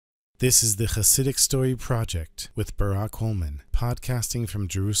This is the Chassidic Story Project with Barak Hullman, podcasting from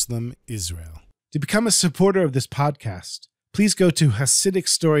Jerusalem, Israel. To become a supporter of this podcast, please go to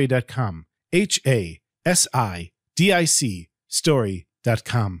HasidicStory.com, HASIDIC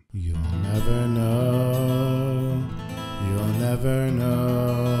story.com. You'll never know, you'll never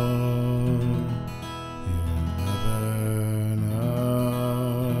know, you'll never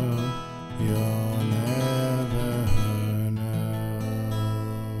know, you'll never know.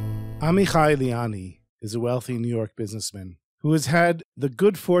 Amichai Liani is a wealthy New York businessman who has had the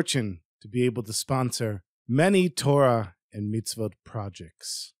good fortune to be able to sponsor many Torah and mitzvot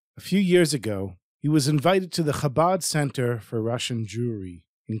projects. A few years ago, he was invited to the Chabad Center for Russian Jewry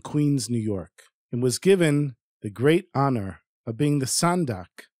in Queens, New York, and was given the great honor of being the sandak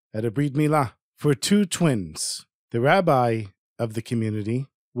at a Brit Milah for two twins. The rabbi of the community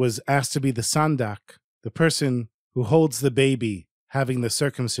was asked to be the sandak, the person who holds the baby having the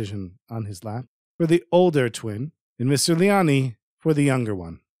circumcision on his lap, for the older twin, and Mr. Liani for the younger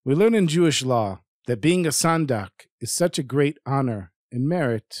one. We learn in Jewish law that being a sandak is such a great honor and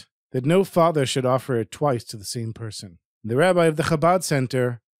merit that no father should offer it twice to the same person. The rabbi of the Chabad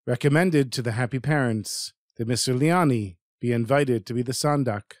Center recommended to the happy parents that Mr. Liani be invited to be the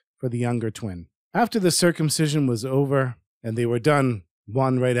sandak for the younger twin. After the circumcision was over, and they were done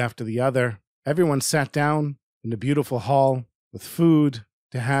one right after the other, everyone sat down in a beautiful hall with food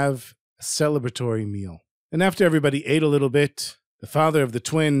to have a celebratory meal. And after everybody ate a little bit, the father of the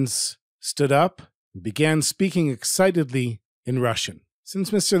twins stood up and began speaking excitedly in Russian.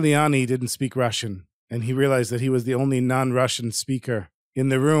 Since Mr. Liani didn't speak Russian, and he realized that he was the only non-Russian speaker in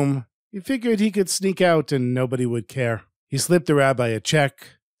the room, he figured he could sneak out and nobody would care. He slipped the rabbi a check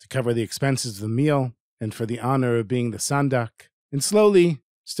to cover the expenses of the meal and for the honor of being the sandak, and slowly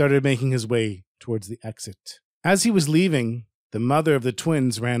started making his way towards the exit. As he was leaving, the mother of the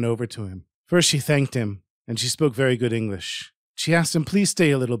twins ran over to him. First she thanked him, and she spoke very good English. She asked him, please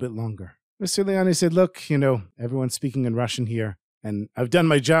stay a little bit longer. Mr. Liani said, look, everyone's speaking in Russian here, and I've done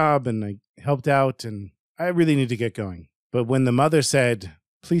my job, and I helped out, and I really need to get going. But when the mother said,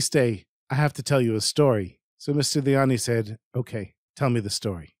 please stay, I have to tell you a story. So Mr. Liani said, okay, tell me the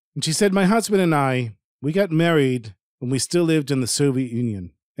story. And she said, my husband and I, we got married when we still lived in the Soviet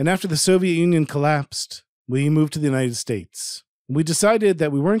Union. And after the Soviet Union collapsed, we moved to the United States. We decided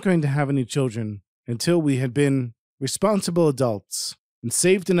that we weren't going to have any children until we had been responsible adults and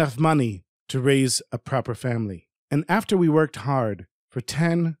saved enough money to raise a proper family. And after we worked hard for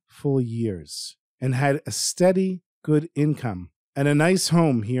 10 full years and had a steady, good income and a nice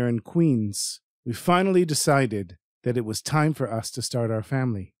home here in Queens, we finally decided that it was time for us to start our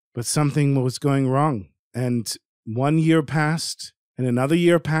family. But something was going wrong. And 1 year passed, and another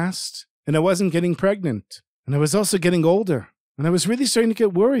year passed, and I wasn't getting pregnant. And I was also getting older, and I was really starting to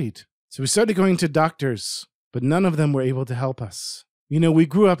get worried. So we started going to doctors, but none of them were able to help us. We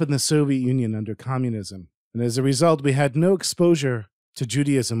grew up in the Soviet Union under communism, and as a result, we had no exposure to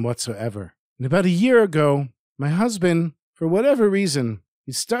Judaism whatsoever. And about a year ago, my husband, for whatever reason,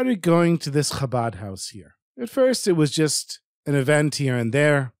 he started going to this Chabad house here. At first, it was just an event here and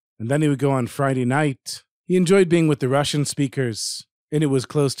there, and then he would go on Friday night. He enjoyed being with the Russian speakers, and it was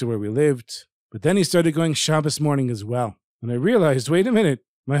close to where we lived. But then he started going Shabbos morning as well. And I realized, wait a minute,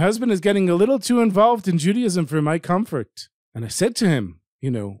 my husband is getting a little too involved in Judaism for my comfort. And I said to him,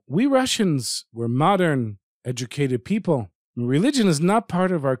 we Russians, we're modern, educated people. Religion is not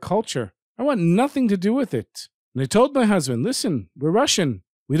part of our culture. I want nothing to do with it. And I told my husband, listen, we're Russian.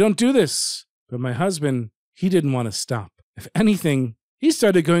 We don't do this. But my husband, he didn't want to stop. If anything, he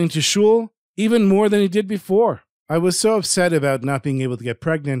started going to shul even more than he did before. I was so upset about not being able to get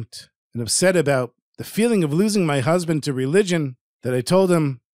pregnant and upset about the feeling of losing my husband to religion that I told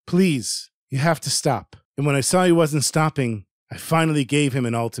him, please, you have to stop. And when I saw he wasn't stopping, I finally gave him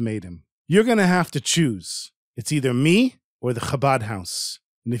an ultimatum. You're going to have to choose. It's either me or the Chabad house.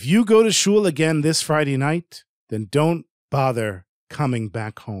 And if you go to shul again this Friday night, then don't bother coming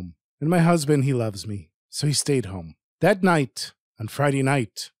back home. And my husband, he loves me, so he stayed home. That night, on Friday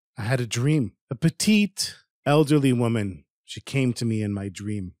night, I had a dream. A petite, elderly woman, she came to me in my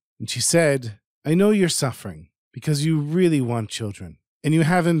dream. And she said, I know you're suffering because you really want children, and you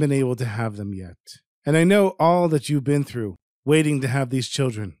haven't been able to have them yet. And I know all that you've been through, waiting to have these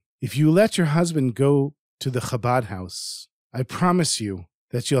children. If you let your husband go to the Chabad house, I promise you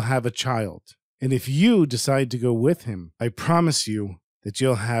that you'll have a child. And if you decide to go with him, I promise you that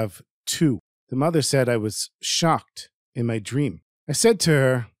you'll have two. The mother said I was shocked in my dream. I said to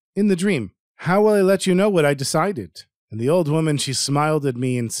her, in the dream, how will I let you know what I decided? And the old woman, she smiled at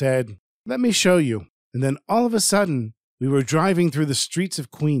me and said, let me show you. And then all of a sudden, We were driving through the streets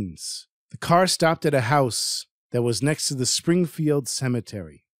of Queens. The car stopped at a house that was next to the Springfield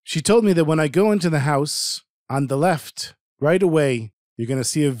Cemetery. She told me that when I go into the house, on the left, right away, you're going to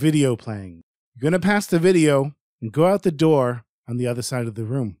see a video playing. You're going to pass the video and go out the door on the other side of the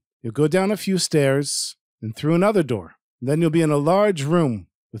room. You'll go down a few stairs and through another door. And then you'll be in a large room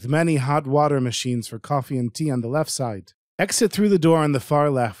with many hot water machines for coffee and tea on the left side. Exit through the door on the far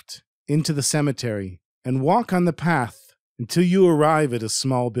left into the cemetery and walk on the path until you arrive at a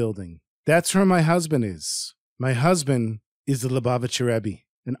small building. That's where my husband is. My husband is the Lubavitcher Rebbe,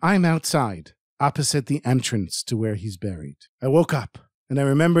 and I'm outside, opposite the entrance to where he's buried. I woke up, and I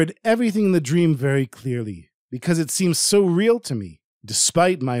remembered everything in the dream very clearly, because it seems so real to me,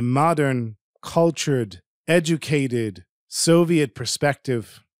 despite my modern, cultured, educated, Soviet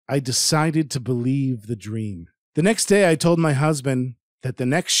perspective. I decided to believe the dream. The next day, I told my husband that the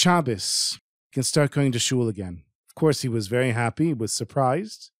next Shabbos he can start going to shul again. Of course, he was very happy. He was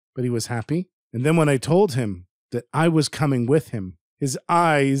surprised, but he was happy. And then when I told him that I was coming with him, his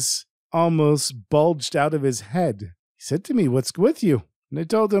eyes almost bulged out of his head. He said to me, "What's with you?" And I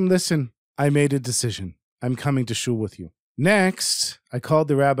told him, "Listen, I made a decision. I'm coming to shul with you." Next, I called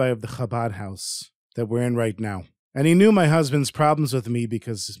the rabbi of the Chabad house that we're in right now. And he knew my husband's problems with me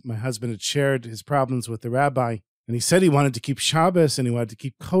because my husband had shared his problems with the rabbi. And he said he wanted to keep Shabbos and he wanted to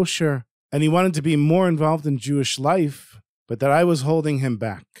keep kosher and he wanted to be more involved in Jewish life, but that I was holding him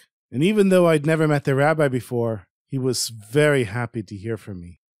back. And even though I'd never met the rabbi before, he was very happy to hear from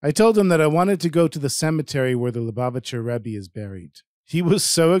me. I told him that I wanted to go to the cemetery where the Lubavitcher Rebbe is buried. He was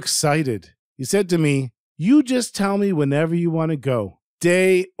so excited. He said to me, "You just tell me whenever you want to go,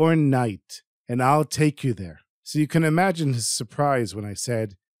 day or night, and I'll take you there." So you can imagine his surprise when I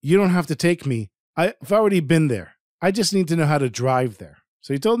said, "You don't have to take me. I've already been there. I just need to know how to drive there."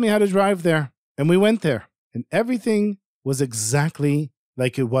 So he told me how to drive there, and we went there. And everything was exactly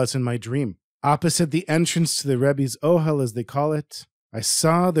like it was in my dream. Opposite the entrance to the Rebbe's Ohel, as they call it, I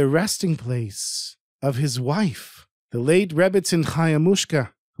saw the resting place of his wife, the late Rebbetzin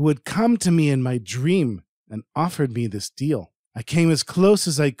Chayamushka, who had come to me in my dream and offered me this deal. I came as close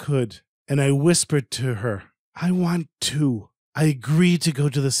as I could, and I whispered to her, "I want two. I agree to go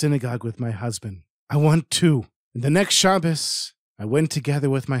to the synagogue with my husband. I want two." And the next Shabbos, I went together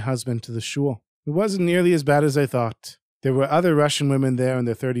with my husband to the shul. It wasn't nearly as bad as I thought. There were other Russian women there in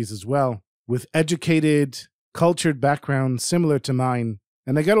their 30s as well, with educated, cultured backgrounds similar to mine,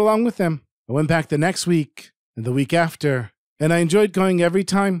 and I got along with them. I went back the next week and the week after, and I enjoyed going every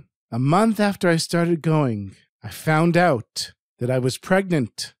time. A month after I started going, I found out that I was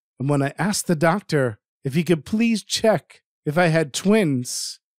pregnant, and when I asked the doctor if he could please check if I had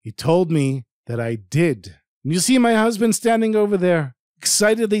twins, he told me that I did. And you see my husband standing over there,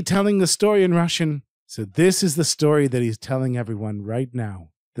 excitedly telling the story in Russian. So this is the story that he's telling everyone right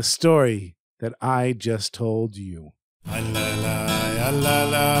now. The story that I just told you.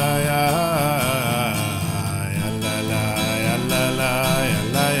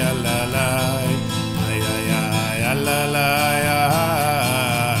 La